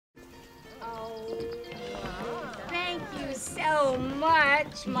so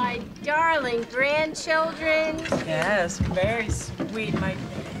much, my darling grandchildren. Yes, very sweet, my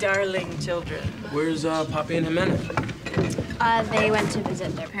darling children. Where's Poppy and Jimena? They went to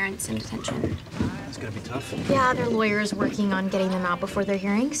visit their parents in detention. It's gonna be tough. Yeah, their lawyer's working on getting them out before their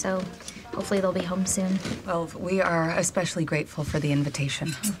hearing, so hopefully they'll be home soon. Well, we are especially grateful for the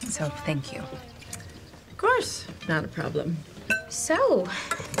invitation, so thank you. Of course, not a problem. So,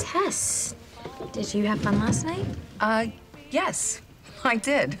 Tess, did you have fun last night? Yes, I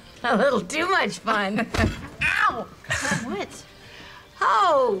did. A little too much fun. Ow! What?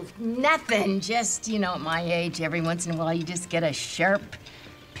 Oh, nothing. Just, you know, at my age, every once in a while you just get a sharp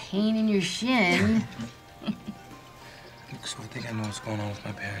pain in your shin. So I think I know what's going on with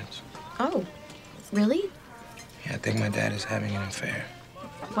my parents. Oh, really? Yeah, I think my dad is having an affair.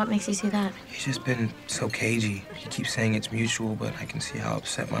 What makes you say that? He's just been so cagey. He keeps saying it's mutual, but I can see how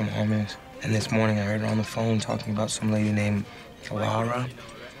upset my mom is. And this morning I heard her on the phone talking about some lady named Lara.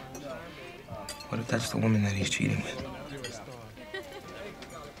 What if that's the woman that he's cheating with?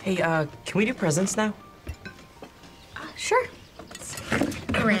 Hey, can we do presents now? Sure.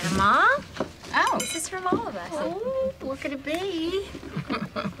 Grandma? Oh. This is from all of us. Oh, what could it be?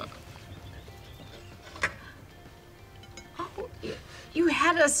 Oh, you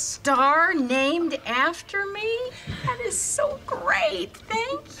had a star named after me? That is so great.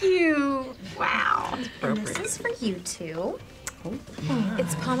 Thank you. Wow. And this is for you two.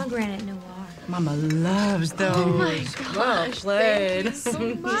 It's pomegranate noir. Mama loves those. Oh my gosh. Well played. Thank you so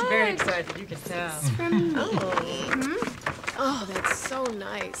She's much. very excited, you can tell. It's from me. Oh, that's so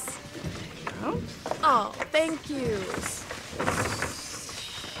nice. Oh, thank you.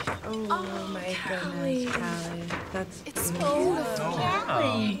 Oh, my goodness, Callie. That's It's beautiful.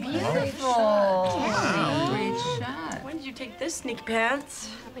 Callie, beautiful. great shot. When did you take this, sneaky pants?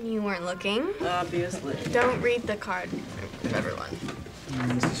 When you weren't looking. Obviously. Don't read the card, everyone.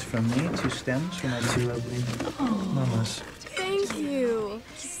 This is from me, 2 stems for my 2 lovely mamas. Thank you.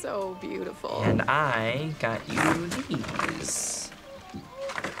 So beautiful. And I got you these.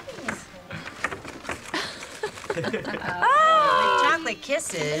 Oh, chocolate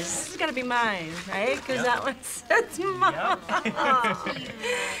kisses. This is gonna be mine, right? Because that one says mine. I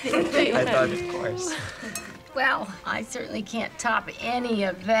thought, of course. Well, I certainly can't top any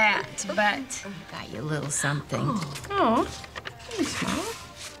of that, but got you a little something. Oh, thanks, Mom.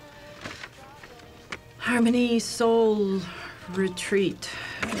 Harmony Soul Retreat.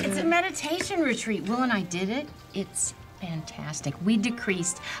 It's a meditation retreat. Will and I did it. It's fantastic. We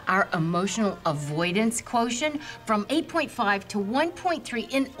decreased our emotional avoidance quotient from 8.5 to 1.3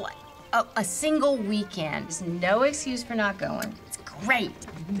 in like a single weekend. There's no excuse for not going. It's great.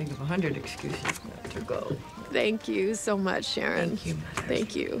 Think of 100 excuses not to go. Thank you so much, Sharon. Thank you, Mother.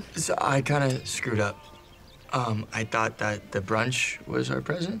 Thank you. So I kind of screwed up. I thought that the brunch was our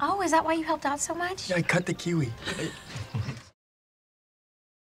present. Oh, is that why you helped out so much? Yeah, I cut the kiwi.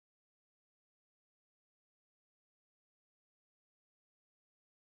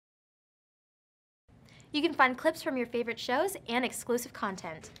 You can find clips from your favorite shows and exclusive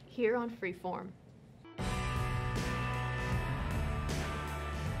content Here on Freeform.